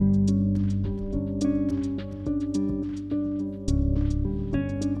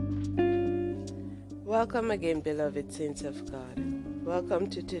Welcome again, beloved saints of God. Welcome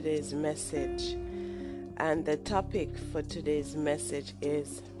to today's message. And the topic for today's message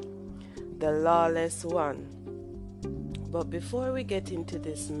is the lawless one. But before we get into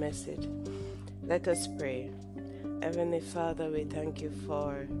this message, let us pray. Heavenly Father, we thank you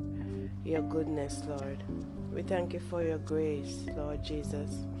for your goodness, Lord. We thank you for your grace, Lord Jesus.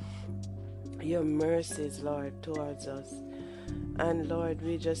 Your mercies, Lord, towards us. And Lord,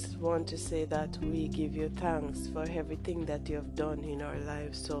 we just want to say that we give you thanks for everything that you have done in our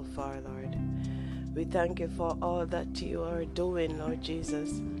lives so far, Lord. We thank you for all that you are doing, Lord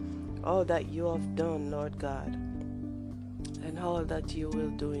Jesus, all that you have done, Lord God, and all that you will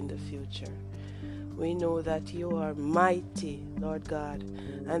do in the future. We know that you are mighty, Lord God,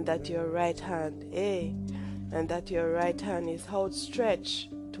 and that your right hand, is outstretched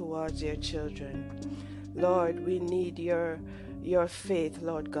towards your children. Lord, we need your faith,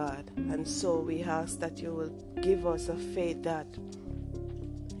 Lord God, and so we ask that you will give us a faith that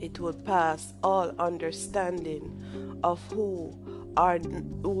it will pass all understanding of who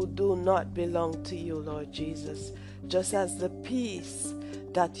do not belong to you, Lord Jesus, just as the peace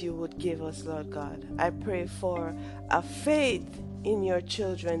that you would give us, Lord God. I pray for a faith in your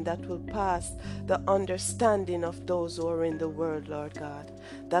children that will pass the understanding of those who are in the world, Lord God,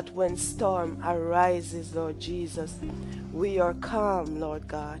 that when storm arises, Lord Jesus, we are calm, Lord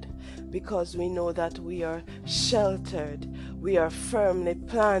God, because we know that we are sheltered, we are firmly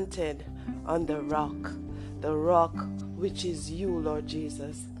planted on the rock which is you, Lord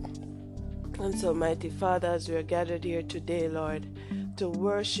Jesus. And so, mighty Father, as we are gathered here today, Lord, to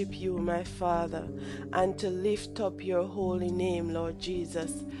worship you, my Father, and to lift up your holy name, Lord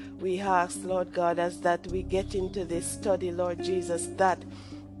Jesus, we ask, Lord God, as that we get into this study, Lord Jesus, that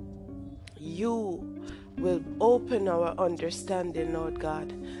you will open our understanding, Lord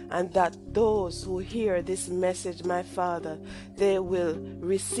God, and that those who hear this message, my Father, they will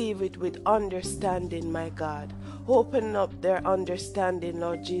receive it with understanding, my God. Open up their understanding,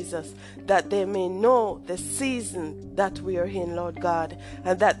 Lord Jesus, that they may know the season that we are in, Lord God,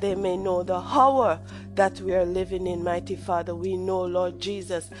 and that they may know the hour that we are living in, mighty Father. We know, Lord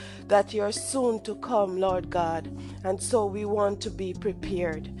Jesus, that you're soon to come, Lord God, and so we want to be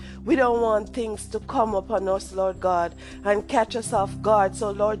prepared. We don't want things to come upon us, Lord God, and catch us off guard. So,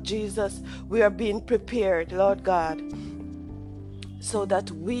 Lord Jesus, we are being prepared, Lord God, so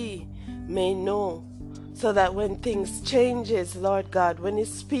that we may know, so that when things changes, Lord God, when it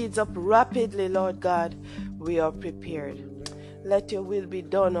speeds up rapidly, Lord God, we are prepared. Let your will be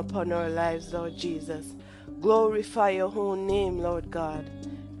done upon our lives, Lord Jesus. Glorify your own name, Lord God.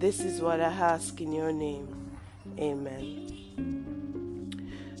 This is what I ask in your name. Amen.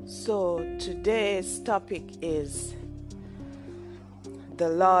 So today's topic is the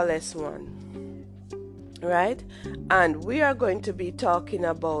lawless one, right? And we are going to be talking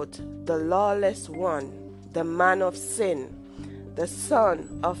about the lawless one, the man of sin, the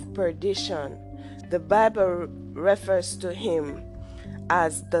son of perdition. The Bible refers to him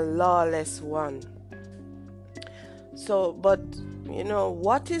as the lawless one. So, but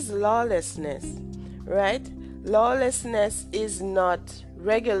what is lawlessness, right? Lawlessness is not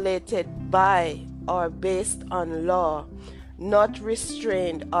regulated by or based on law, not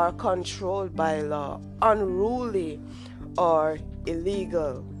restrained or controlled by law, unruly or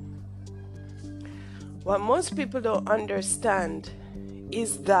illegal. What most people don't understand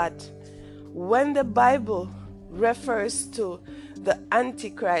is that when the Bible refers to the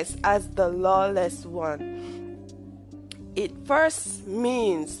Antichrist as the lawless one, it first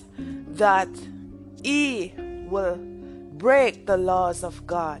means that he will break the laws of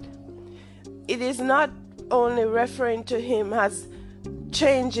God. It is not only referring to him as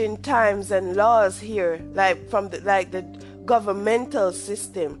changing times and laws here, like the governmental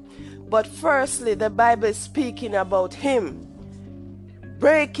system. But firstly, the Bible is speaking about him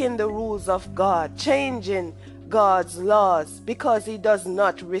breaking the rules of God, changing God's laws, because he does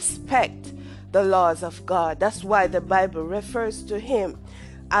not respect the laws of God. That's why the Bible refers to him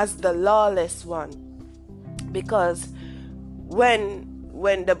as the lawless one. Because when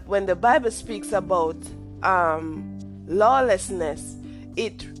the Bible speaks about lawlessness,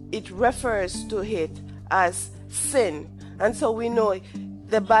 it refers to it as sin. And so we know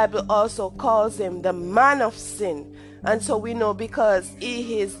the Bible also calls him the man of sin. And so we know because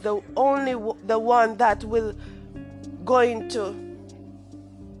he is the one that will going to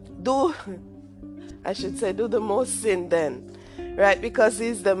do the most sin then, right? Because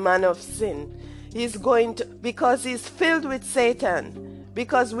he's the man of sin. He's going to, because he's filled with Satan,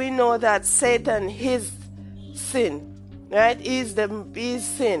 because we know that Satan is sin, right? He's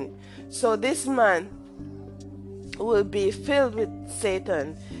sin. So this man will be filled with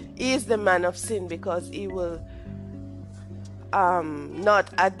Satan. He is the man of sin because he will not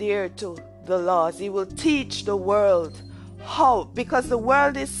adhere to the laws. He will teach the world how, because the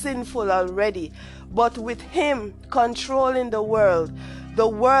world is sinful already, but with him controlling the world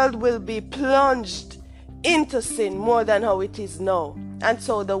will be plunged into sin more than how it is now. And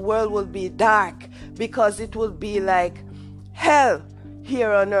so the world will be dark, because it will be like hell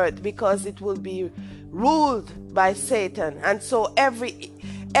here on earth, because it will be ruled by Satan. And so every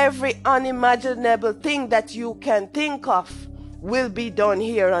unimaginable thing that you can think of will be done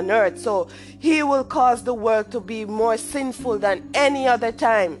here on earth. So he will cause the world to be more sinful than any other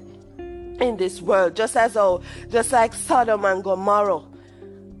time in this world, just like Sodom and Gomorrah.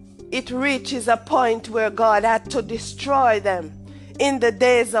 It reaches a point where God had to destroy them in the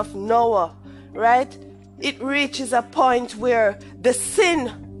days of Noah, right? It reaches a point where the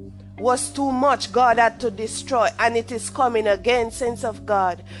sin was too much. God had to destroy, and it is coming again, saints of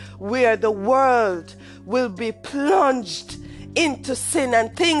God, where the world will be plunged into sin,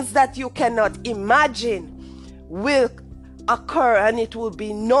 and things that you cannot imagine will occur, and it will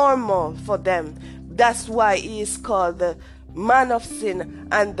be normal for them. That's why he is called the man of sin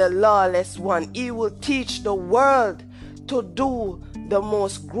and the lawless one. He will teach the world to do the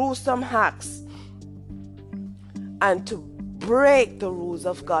most gruesome acts and to break the rules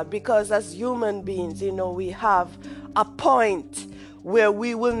of God, because as human beings, we have a point where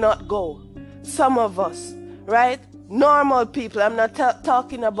we will not go. Some of us, right? Normal people. I'm not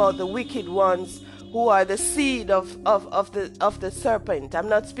talking about the wicked ones who are the seed of the serpent. I'm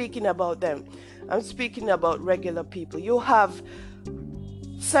not speaking about them. I'm speaking about regular people. You have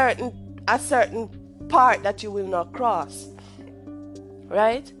a certain part that you will not cross,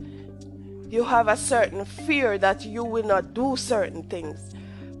 right? You have a certain fear that you will not do certain things.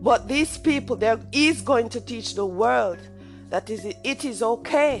 But these people, he's going to teach the world that it is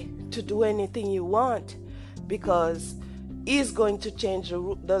okay to do anything you want, because he's going to change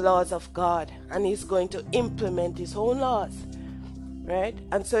the laws of God, and he's going to implement his own laws, right?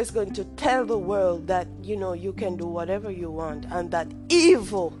 And so he's going to tell the world that, you can do whatever you want, and that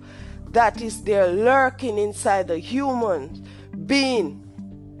evil that is there lurking inside the human being,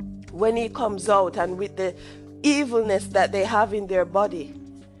 when he comes out, and with the evilness that they have in their body,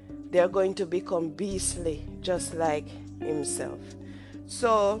 they're going to become beastly, just like himself.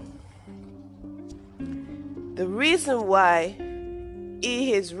 So the reason why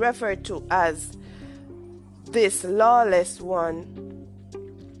he is referred to as this lawless one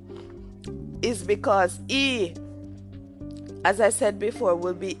is because he, as I said before,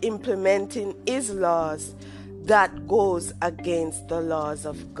 will be implementing his laws that goes against the laws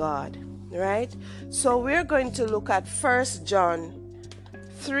of God, right? So we're going to look at 1 John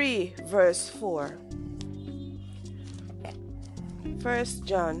 3 verse 4. 1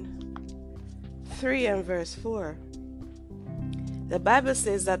 John 3 and verse 4. The Bible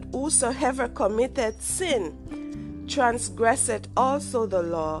says that whosoever committeth sin transgresseth also the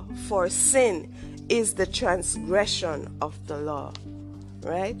law, for sin is the transgression of the law,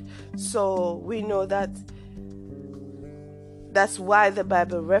 right? So we know that's why the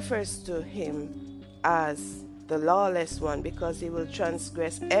Bible refers to him as the lawless one, because he will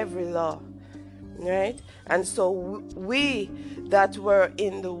transgress every law, right? And so we that were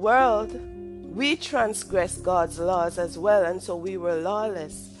in the world, we transgressed God's laws as well, and so we were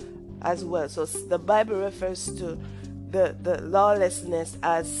lawless as well. So the Bible refers to the lawlessness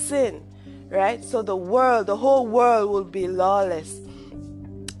as sin, right? So the whole world will be lawless,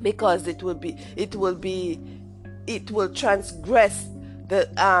 because it will transgress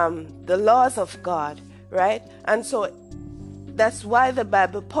the laws of God, right? And so that's why the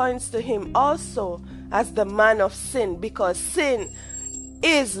Bible points to him also as the man of sin, because sin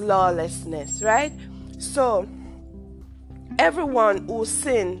is lawlessness, right? So everyone who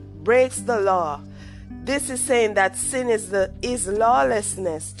sins breaks the law. This is saying that sin is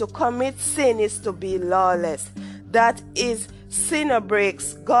lawlessness. To commit sin is to be lawless. That is, sinner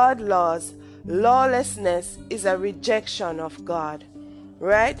breaks God's laws. Lawlessness is a rejection of God,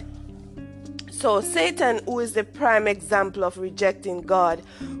 right? So Satan, who is the prime example of rejecting God,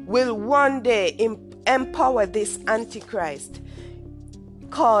 will one day empower this Antichrist,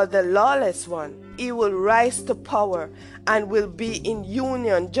 called the lawless one. He will rise to power and will be in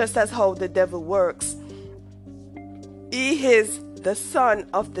union, just as how the devil works. He is the son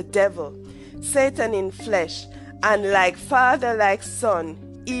of the devil, Satan in flesh, and like father, like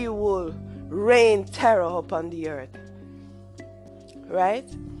son, he will rain terror upon the earth, right?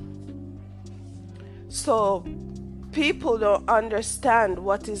 So people don't understand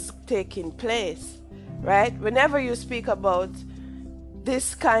what is taking place, right? Whenever you speak about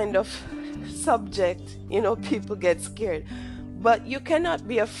this kind of subject, people get scared. But you cannot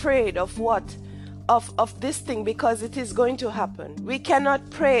be afraid of this thing, because it is going to happen. We cannot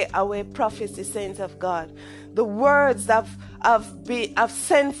pray away prophecy, saints of God. The words that have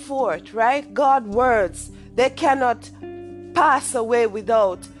sent forth, right? God words, they cannot pass away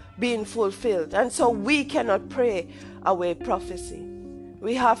without being fulfilled. And so we cannot pray away prophecy.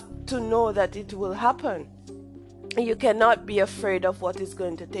 We have to know that it will happen. You cannot be afraid of what is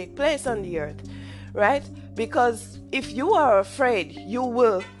going to take place on the earth, right? Because if you are afraid, you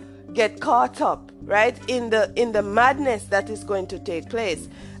will get caught up, right, in the madness that is going to take place,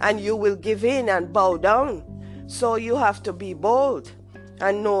 and you will give in and bow down. So you have to be bold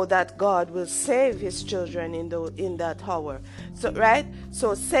and know that God will save his children in that hour. So, right?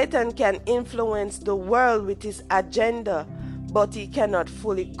 So Satan can influence the world with his agenda, but he cannot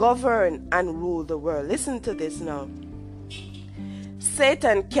fully govern and rule the world. Listen to this now.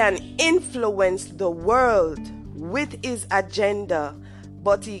 Satan can influence the world with his agenda,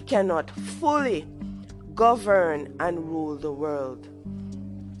 but he cannot fully govern and rule the world.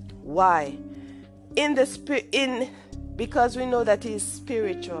 Why? Because we know that he's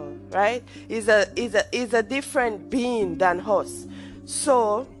spiritual, right? He's a different being than us.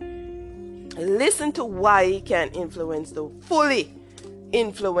 So listen to why he can fully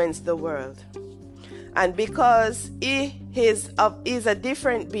influence the world. And because he is a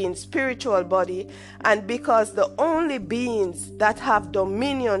different being, spiritual body, and because the only beings that have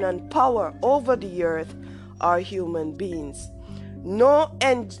dominion and power over the earth are human beings. No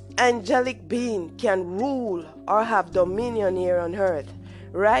angelic being can rule or have dominion here on earth,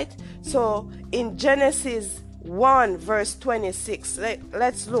 right? So in Genesis 1 verse 26,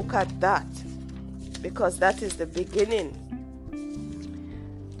 let's look at that, because that is the beginning.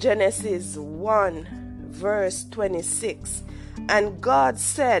 Genesis 1 verse 26. And God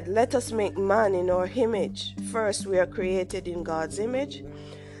said, let us make man in our image. First, we are created in God's image,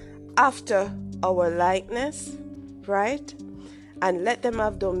 after our likeness, right? And let them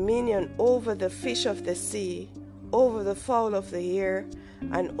have dominion over the fish of the sea, over the fowl of the air,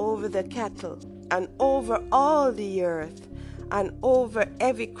 and over the cattle, and over all the earth, and over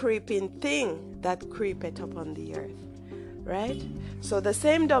every creeping thing that creepeth upon the earth. Right? So the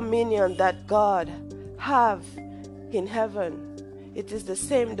same dominion that God have in heaven, it is the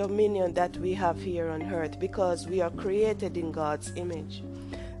same dominion that we have here on earth, because we are created in God's image.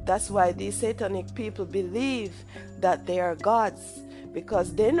 That's why these satanic people believe that they are gods,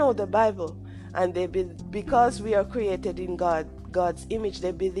 because they know the Bible, and because we are created in God's image,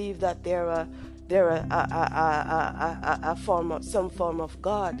 they believe that they're some form of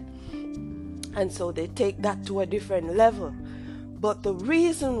God, and so they take that to a different level. But the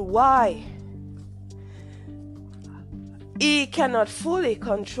reason why he cannot fully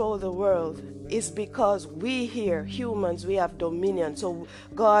control the world is because we here, humans, we have dominion. So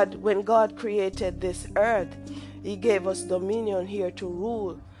when God created this earth, he gave us dominion here to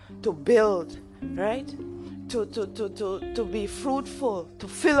rule, to build, right? To be fruitful, to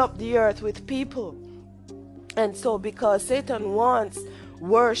fill up the earth with people. And so because Satan wants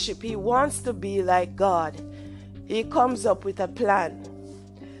worship, he wants to be like God, he comes up with a plan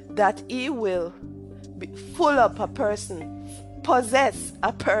that he will fill up a person, possess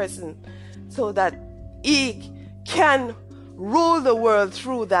a person, so that he can rule the world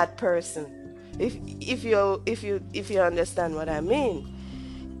through that person. If you understand what I mean,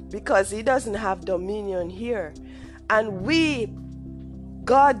 because he doesn't have dominion here, and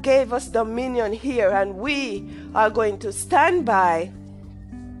God gave us dominion here, and we are going to stand by,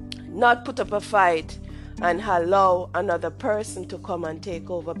 not put up a fight and allow another person to come and take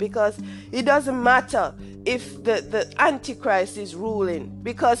over, because it doesn't matter if the Antichrist is ruling,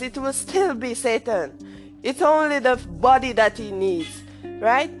 because it will still be Satan. It's only the body that he needs,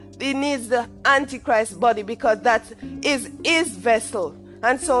 right? He needs the Antichrist body, because that is his vessel,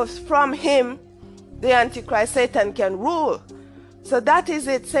 and so from him the Antichrist, Satan, can rule. So that is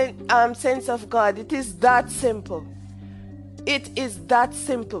it, saints of God. It is that simple. It is that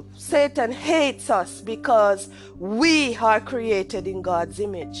simple. Satan hates us because we are created in God's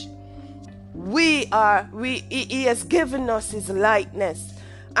image. He has given us his likeness,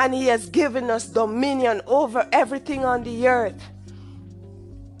 and he has given us dominion over everything on the earth.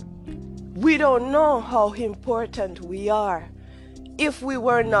 We don't know how important we are. If we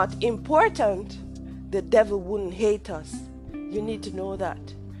were not important, the devil wouldn't hate us. You need to know that.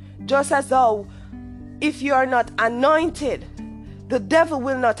 Just as though if you are not anointed, the devil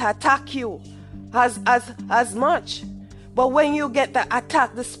will not attack you as much. But when you get the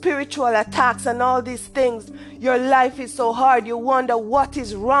attack, the spiritual attacks and all these things, your life is so hard. You wonder what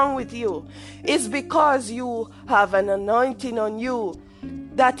is wrong with you. It's because you have an anointing on you.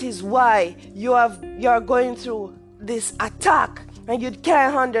 That is why you're going through this attack. And you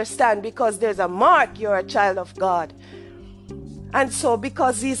can't understand because there's a mark. You're a child of God. And so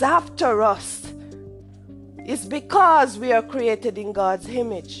because He's after us, it's because we are created in God's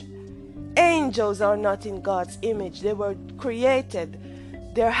image. Angels are not in God's image. They were created.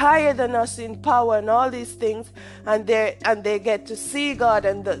 They're higher than us in power and all these things, and they get to see God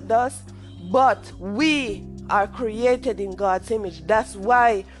and thus. But we are created in God's image. That's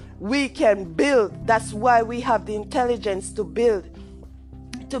why we can build. That's why we have the intelligence to build,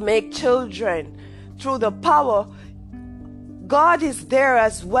 to make children through the power. God is there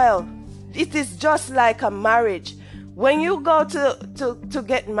as well. It is just like a marriage. When you go to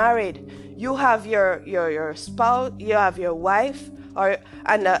get married, you have your spouse, you have your wife,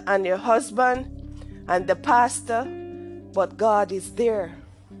 and your husband, and the pastor, but God is there.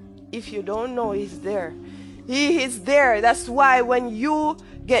 If you don't know, He's there. He is there. That's why when you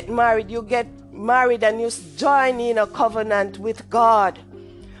get married and you join in a covenant with God.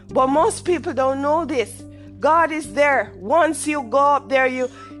 But most people don't know this. God is there. Once you go up there,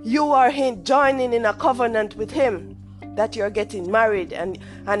 you are joining in a covenant with Him, that you're getting married, and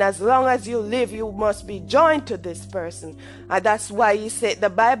as long as you live, you must be joined to this person. And that's why the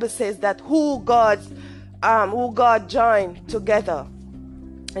Bible says that who God joined together,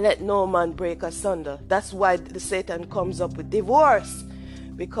 let no man break asunder. That's why Satan comes up with divorce,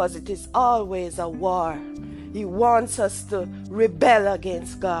 because it is always a war. He wants us to rebel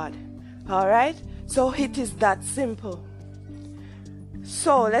against God. All right? So it is that simple.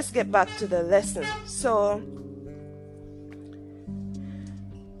 So let's get back to the lesson. So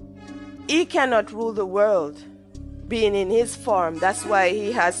He cannot rule the world being in His form. That's why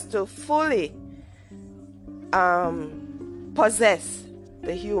He has to fully possess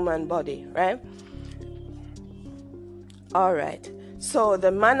the human body, right? All right. So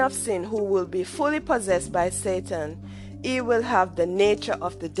the man of sin who will be fully possessed by Satan, he will have the nature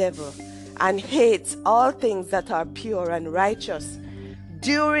of the devil and hates all things that are pure and righteous.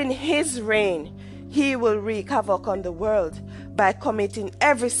 During his reign, he will wreak havoc on the world by committing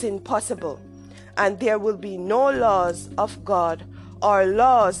every sin possible, and there will be no laws of God or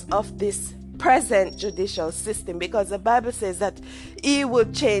laws of this present judicial system, because the Bible says that He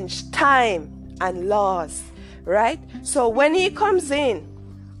will change time and laws, right? So when He comes in,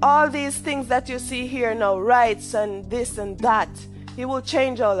 all these things that you see here now, rights and this and that, He will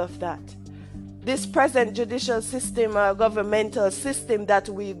change all of that. This present judicial system or governmental system that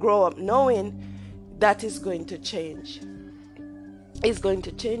we grow up knowing, that is going to change. He's going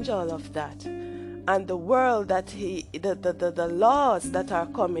to change all of that. And the world that the laws that are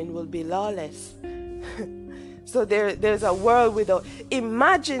coming will be lawless. So there's a world without,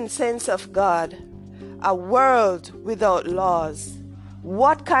 imagine, sense of God, a world without laws.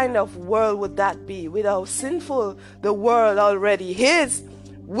 What kind of world would that be? With how sinful the world already is,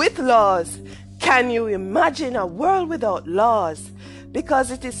 with laws. Can you imagine a world without laws?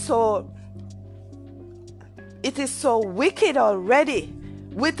 Because it is so wicked already,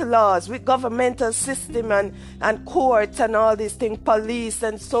 with laws, with governmental system and courts and all these things, police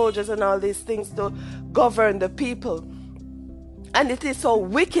and soldiers and all these things to govern the people. And it is so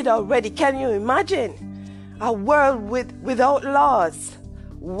wicked already. Can you imagine a world without laws?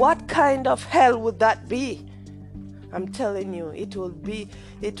 What kind of hell would that be? I'm telling you, it will be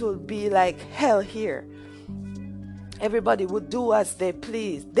like hell here. Everybody would do as they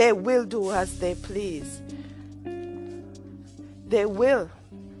please. They will do as they please. They will.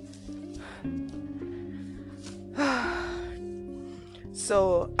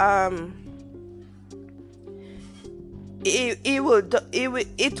 So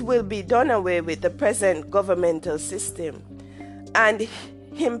it will be done away with the present governmental system and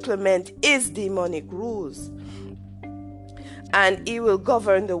implement His demonic rules, and He will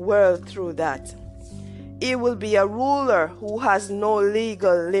govern the world through that. He will be a ruler who has no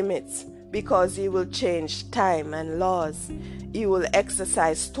legal limits, because He will change time and laws. He will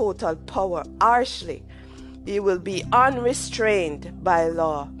exercise total power harshly. He will be unrestrained by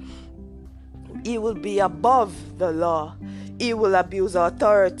law. He will be above the law. He will abuse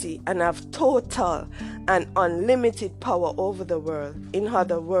authority and have total and unlimited power over the world. In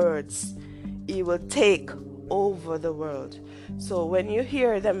other words, He will take over the world. So when you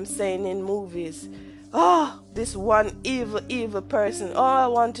hear them saying in movies, oh, this one evil person, oh, I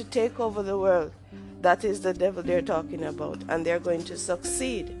want to take over the world, that is the devil they're talking about, and they're going to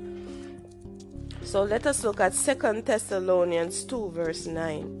succeed. So let us look at 2 Thessalonians 2 verse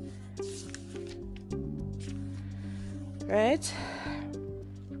 9. Right?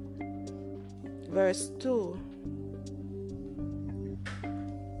 Verse 2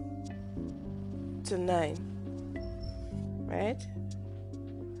 to 9. Right?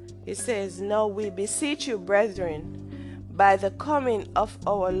 It says, "Now we beseech you, brethren, by the coming of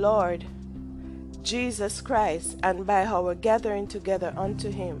our Lord Jesus Christ, and by our gathering together unto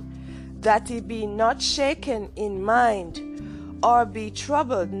him, that he be not shaken in mind, or be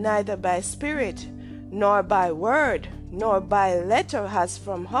troubled neither by spirit, nor by word, nor by letter as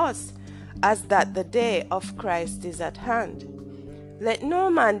from us, as that the day of Christ is at hand. Let no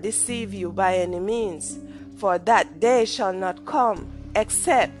man deceive you by any means, for that day shall not come,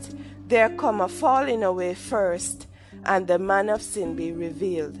 except there come a falling away first, and the man of sin be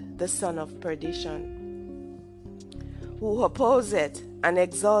revealed, the son of perdition, who opposeth and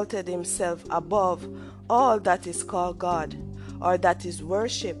exalted himself above all that is called God, or that is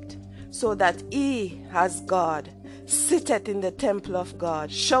worshipped, so that he, as God, sitteth in the temple of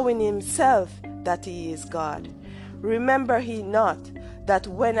God, showing himself that he is God. Remember he not that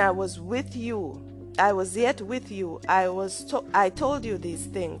when I was yet with you, I told you these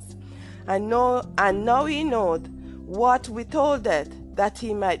things. And now he knoweth what withholdeth, that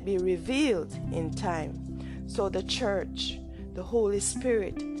he might be revealed in time." So the church, the Holy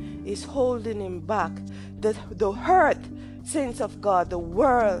Spirit, is holding him back. The earth, saints of God, the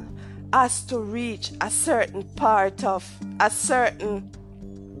world has to reach a certain part of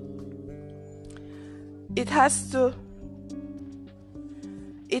it has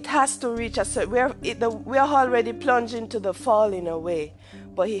to reach a certain, we are already plunged into the falling away,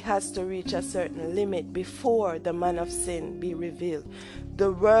 but he has to reach a certain limit before the man of sin be revealed.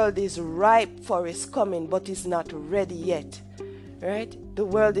 The world is ripe for his coming, but is not ready yet. Right? The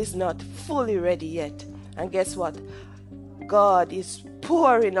world is not fully ready yet. And guess what? God is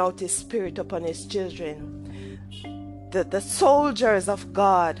pouring out his spirit upon his children. The soldiers of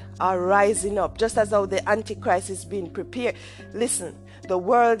God are rising up, just as how the Antichrist is being prepared. Listen, the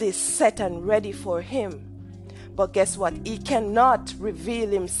world is set and ready for him. But guess what? He cannot reveal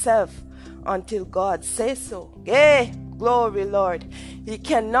himself until God says so. Hey, glory, Lord. He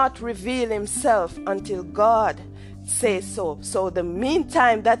cannot reveal himself until God says so. So the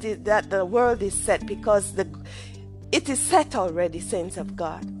meantime that the world is set, because it is set already, saints of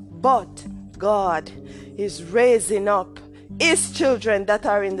God. But God is raising up his children that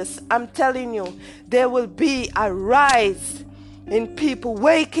are in this. I'm telling you, there will be a rise in people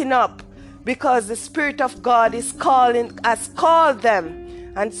waking up, because the Spirit of God has called them.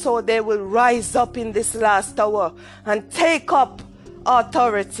 And so they will rise up in this last hour and take up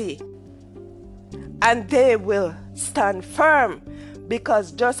authority. And they will stand firm,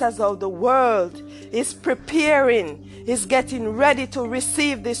 because just as how the world is preparing, is getting ready to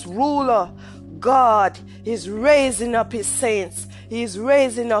receive this ruler, God is raising up his saints. He is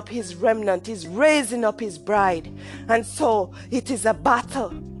raising up his remnant. He's raising up his bride. And so it is a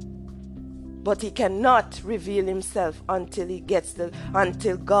battle. But he cannot reveal himself until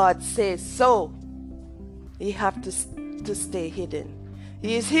until God says so. He have to stay hidden.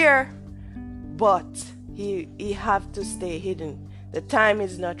 He is here, but he have to stay hidden. The time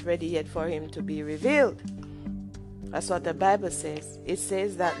is not ready yet for him to be revealed. That's what the Bible says. It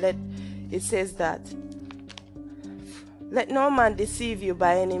says that let no man deceive you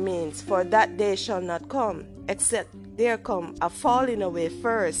by any means, for that day shall not come, except there come a falling away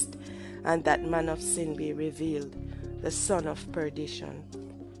first, and that man of sin be revealed, the son of perdition.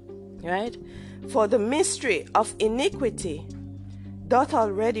 Right? For the mystery of iniquity doth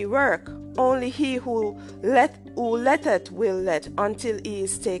already work. Only he who letteth will let, until he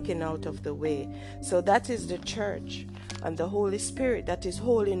is taken out of the way. So that is the church and the Holy Spirit that is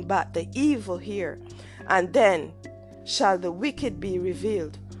holding back the evil here. And then shall the wicked be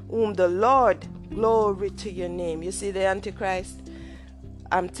revealed, whom the Lord, glory to your name. You see the Antichrist?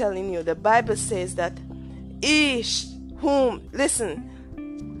 I'm telling you, the Bible says that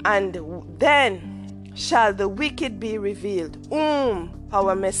and then shall the wicked be revealed, whom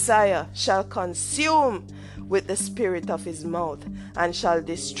our Messiah shall consume with the spirit of his mouth, and shall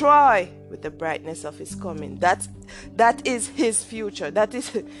destroy with the brightness of his coming. That is his future. That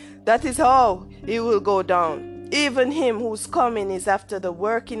is how he will go down. Even him whose coming is after the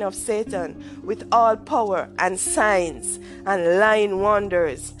working of Satan with all power and signs and lying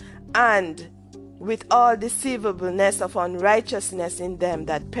wonders, and with all deceivableness of unrighteousness in them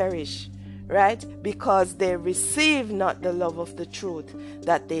that perish. Right? Because they receive not the love of the truth,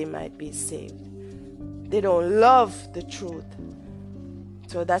 that they might be saved. They don't love the truth.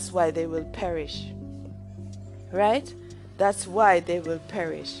 So that's why they will perish. Right? That's why they will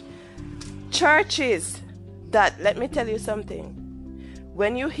perish. Churches that, let me tell you something.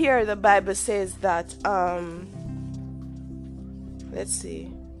 When you hear the Bible says that, let's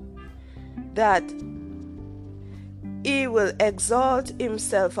see, that he will exalt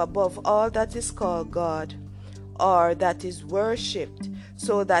himself above all that is called God or that is worshipped,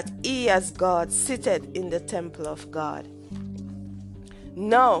 so that he as God sitteth in the temple of God.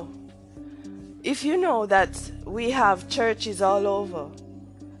 Now, if you know that we have churches all over,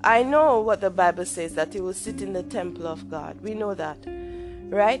 I know what the Bible says, that he will sit in the temple of God. We know that,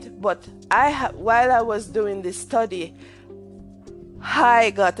 right? But while I was doing this study, I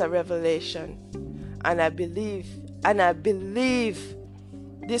got a revelation, and I believe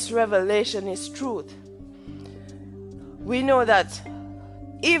this revelation is truth. We know that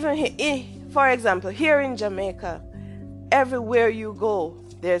even for example, here in Jamaica, everywhere you go,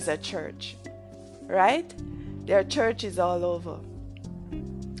 there's a church, right? There are churches all over.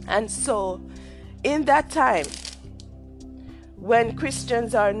 And so, in that time, when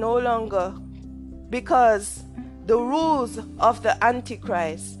Christians are no longer, because the rules of the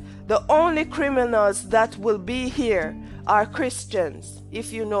Antichrist, the only criminals that will be here are Christians,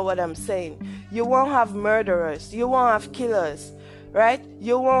 if you know what I'm saying. You won't have murderers, you won't have killers, right?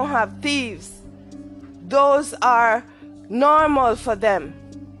 You won't have thieves. Those are normal for them.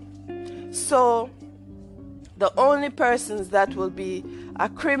 So, the only persons that will be a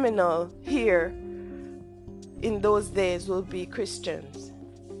criminal here in those days will be Christians.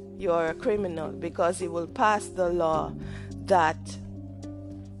 You are a criminal because he will pass the law that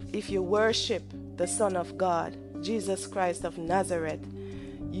if you worship the Son of God, Jesus Christ of Nazareth,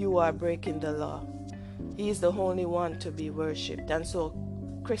 you are breaking the law. He is the only one to be worshipped. And so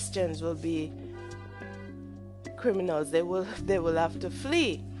Christians will be criminals. They will have to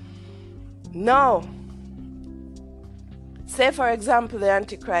flee. Now, say for example the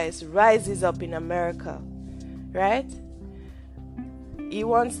Antichrist rises up in America, right? He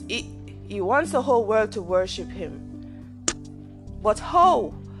wants the whole world to worship him. But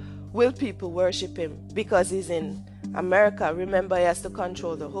how will people worship him? Because he's in America. Remember, he has to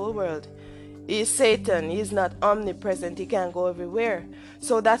control the whole world. He's Satan. He's not omnipresent. He can't go everywhere.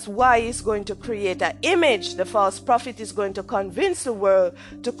 So that's why he's going to create an image. The false prophet is going to convince the world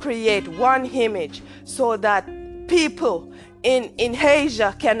to create one image so that people in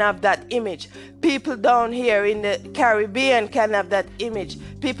Asia can have that image. People down here in the Caribbean can have that image.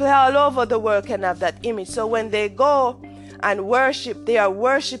 People all over the world can have that image. So when they go and worship, they are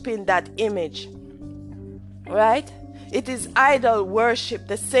worshiping that image. Right? It is idol worship,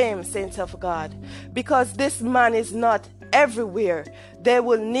 the same, saints of God. Because this man is not everywhere. They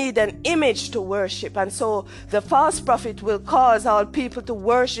will need an image to worship. And so the false prophet will cause all people to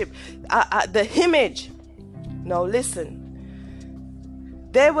worship the image. Now listen.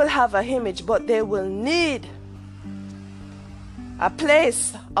 They will have an image, but they will need a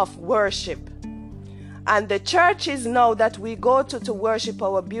place of worship. And the churches now that we go to worship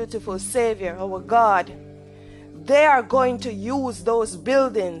our beautiful Savior, our God, they are going to use those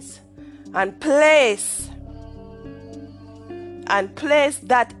buildings and place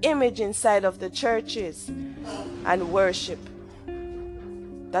that image inside of the churches and worship.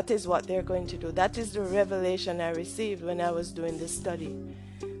 That is what they're going to do. That is the revelation I received when I was doing this study.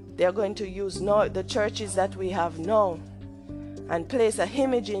 They're going to use the churches that we have now and place an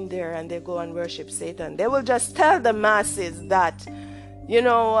image in there, and they go and worship Satan. They will just tell the masses that, you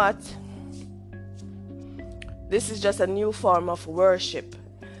know what, this is just a new form of worship.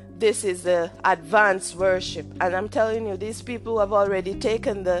 This is the advanced worship. And I'm telling you, these people have already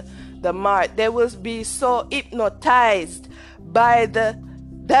taken the mark. They will be so hypnotized by the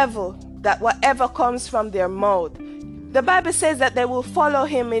devil that whatever comes from their mouth, the Bible says that they will follow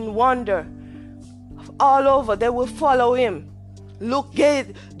him in wonder all over. They will follow him. Look,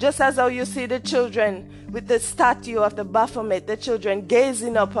 gaze, just as how you see the children with the statue of the Baphomet, the children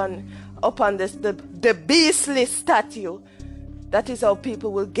gazing upon the beastly statue. That is how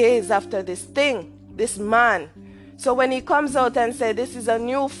people will gaze after this thing, this man. So when he comes out and say this is a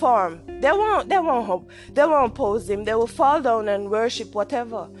new form, they won't oppose him. They will fall down and worship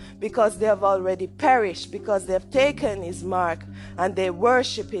whatever, because they have already perished, because they have taken his mark and they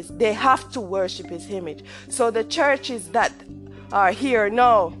have to worship his image. So the churches that are here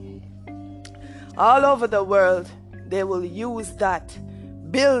now, all over the world, they will use that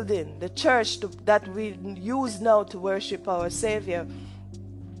building, the church that we use now to worship our Savior.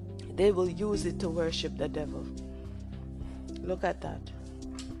 They will use it to worship the devil. Look at that.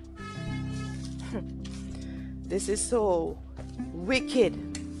 This is so wicked.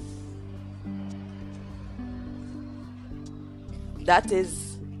 That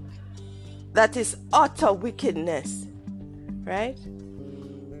is utter wickedness, right?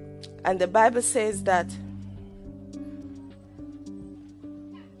 And the Bible says that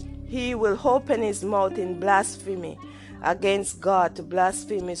he will open his mouth in blasphemy against God, to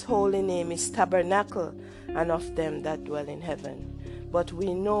blaspheme his holy name, his tabernacle, and of them that dwell in heaven. But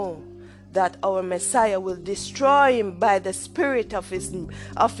we know that our Messiah will destroy him by the spirit of his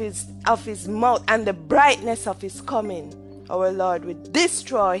mouth and the brightness of his coming. Our Lord will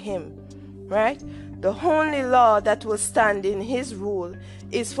destroy him, right? The only law that will stand in his rule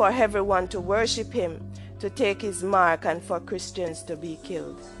is for everyone to worship him, to take his mark, and for Christians to be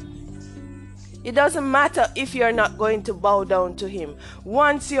killed. It doesn't matter if you're not going to bow down to him.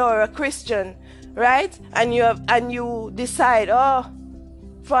 Once you're a Christian, right, and you decide,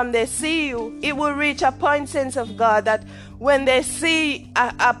 from they see you, it will reach a point, sense of God, that when they see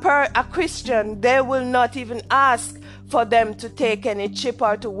a Christian, they will not even ask for them to take any chip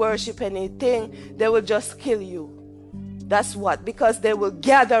or to worship anything. They will just kill you. That's what, because they will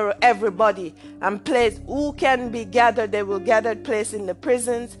gather everybody and place who can be gathered. They will gather place in the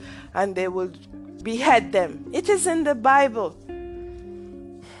prisons and they will behead them. It is in the Bible.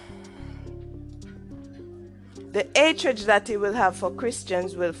 The hatred that he will have for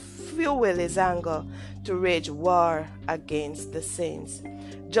Christians will fuel his anger to wage war against the saints.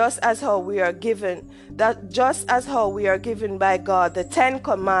 Just as how we are given by God the 10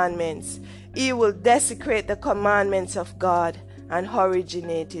 commandments, he will desecrate the commandments of God and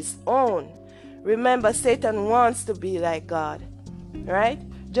originate his own. Remember, Satan wants to be like God, right?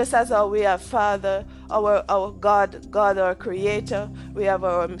 Just as how we have Father, our God, our Creator, we have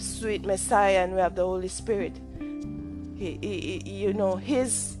our sweet Messiah, and we have the Holy Spirit. His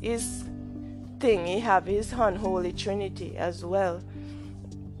thing, he have his unholy Trinity as well.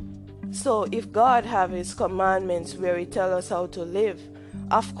 So if God have his commandments where he tell us how to live,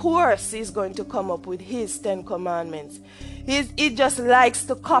 of course he's going to come up with his 10 commandments. He just likes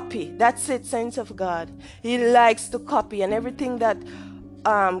to copy. That's it, saints of God. He likes to copy, and everything that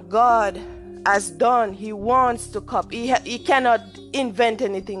God has done, he wants to copy. He cannot invent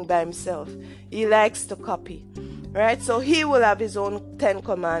anything by himself. He likes to copy, right? So he will have his own 10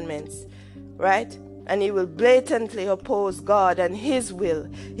 commandments, right? And he will blatantly oppose God and his will.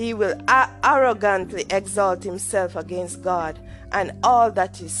 He will arrogantly exalt himself against God and all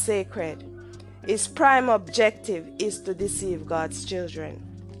that is sacred. His prime objective is to deceive God's children.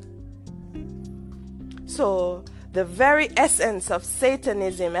 So the very essence of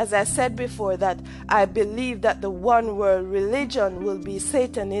Satanism, as I said before, that I believe that the one world religion will be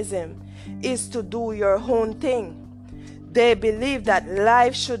Satanism, is to do your own thing. They believe that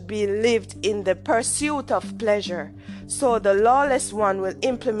life should be lived in the pursuit of pleasure. So the lawless one will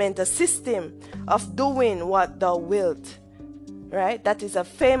implement a system of doing what thou wilt. Right? That is a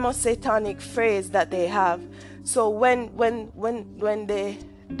famous satanic phrase that they have. So when they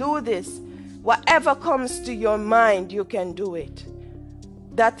do this, whatever comes to your mind, you can do it.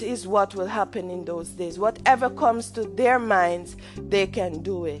 That is what will happen in those days. Whatever comes to their minds, they can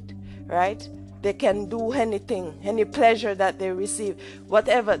do it. Right? They can do anything, any pleasure that they receive.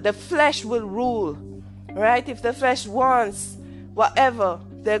 Whatever. The flesh will rule. Right? If the flesh wants whatever,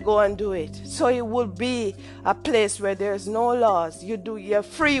 they go and do it. So it will be a place where there's no laws. You do your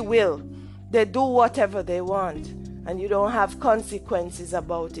free will. They do whatever they want, and you don't have consequences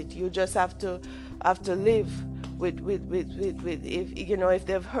about it. You just have to live with if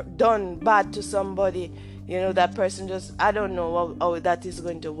they've done bad to somebody, that person just, I don't know how that is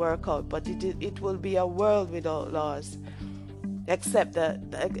going to work out, but it will be a world without laws, except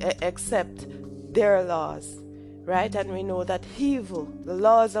their laws. Right? And we know that evil, the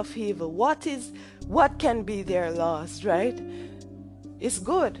laws of evil, what can be their laws, right? It's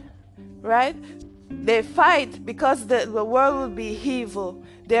good, right? They fight because the world will be evil.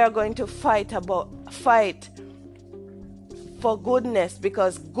 They are going to fight for goodness,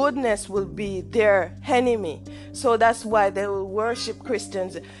 because goodness will be their enemy. So that's why they will worship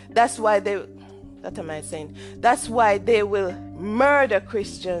Christians. That's why they will murder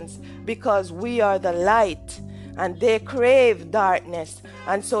Christians, because we are the light. And they crave darkness,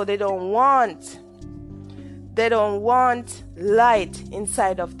 and so they don't want light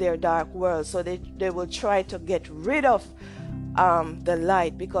inside of their dark world. So they will try to get rid of the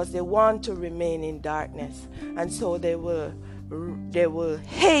light, because they want to remain in darkness. And so they will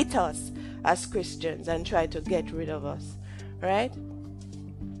hate us as Christians and try to get rid of us, right?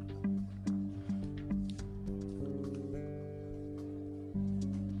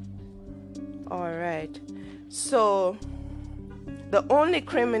 All right. So the only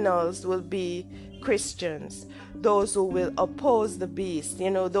criminals will be Christians, those who will oppose the beast,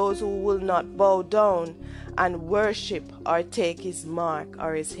 those who will not bow down and worship or take his mark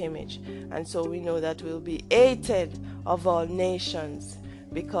or his image. And so we know that we'll be hated of all nations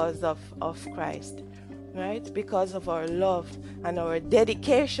because of Christ, right? Because of our love and our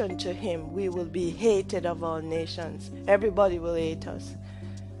dedication to him, we will be hated of all nations. Everybody will hate us.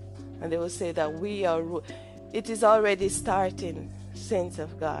 And they will say that it is already starting, saints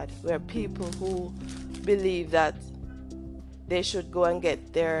of God, where people who believe that they should go and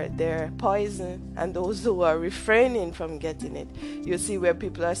get their poison, and those who are refraining from getting it, you see where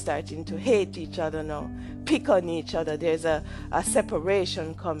people are starting to hate each other now, pick on each other. There's a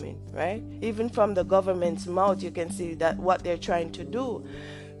separation coming, right? Even from the government's mouth, you can see that what they're trying to do.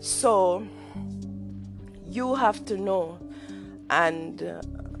 So you have to know and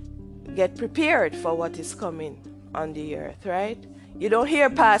get prepared for what is coming on the earth, right? You don't hear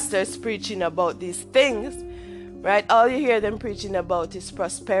pastors preaching about these things, right? All you hear them preaching about is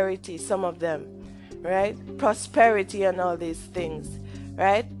prosperity, some of them, right? Prosperity and all these things,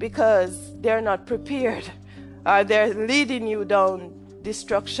 right? Because they're not prepared. They're leading you down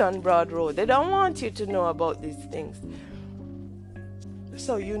destruction broad road. They don't want you to know about these things.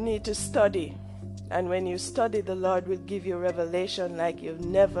 So you need to study. And when you study, the Lord will give you revelation like you've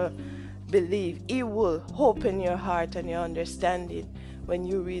never believed. He will open your heart and your understanding when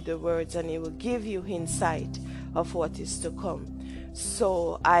you read the words, and He will give you insight of what is to come.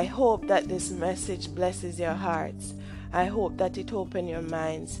 So I hope that this message blesses your hearts. I hope that it opens your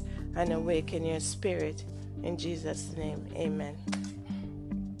minds and awaken your spirit. In Jesus' name, amen.